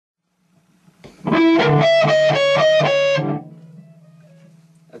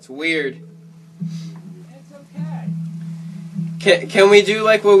That's weird. It's okay. Can we do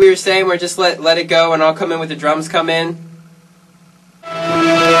like what we were saying, where just let it go and I'll come in with the drums come in?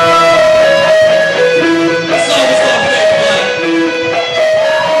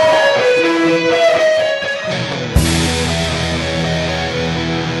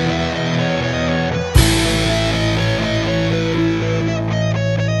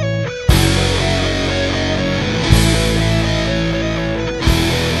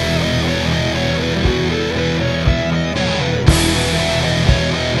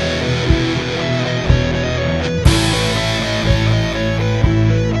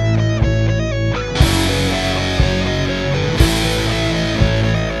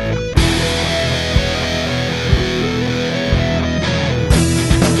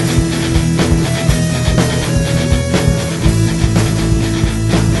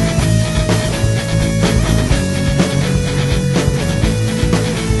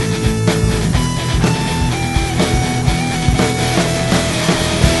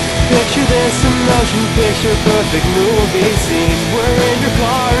 Picture this emotion, picture perfect movie scene. We're in your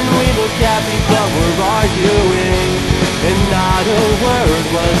car and we look happy but we're arguing, and not a word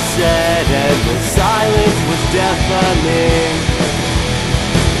was said and the silence was deafening.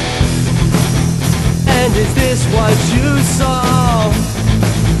 And is this what you saw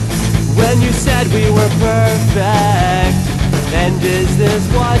when you said we were perfect? And is this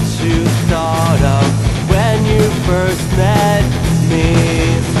what you thought of when you first met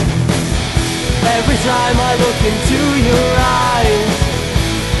me? Every time I look into your eyes,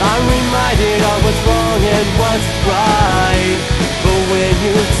 I'm reminded of what's wrong and what's right. But when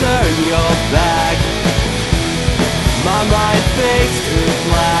you turn your back, my mind fades to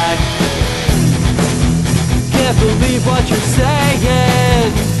black. Can't believe what you're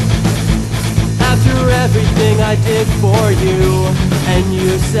saying, after everything I did for you. And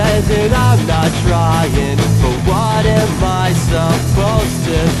you said that I'm not trying, but what am I supposed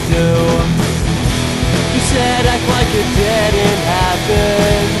to do? You said act like it didn't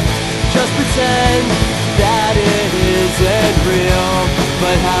happen, just pretend that it isn't real.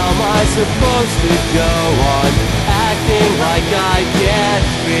 But how am I supposed to go on acting like I can't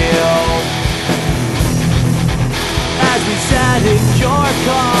feel? As we sat in your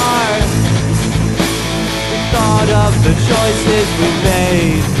car, we thought of the choices we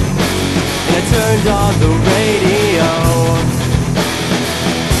made, and I turned on the radio,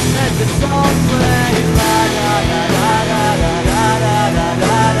 and the song played. La la la la la la la la la la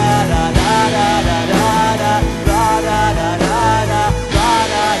la la la la la la la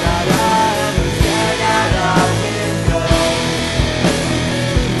la, and we stared out our window,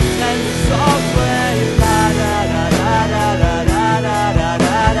 and the song played. La la la la la la la la la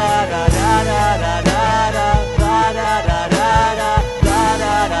la la la la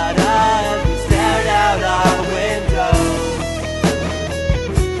la la, and we stared out our window.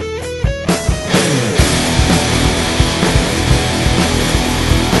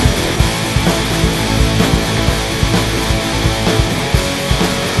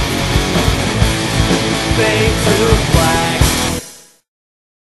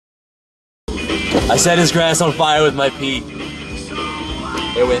 I set his grass on fire with my pee.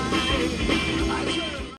 It went.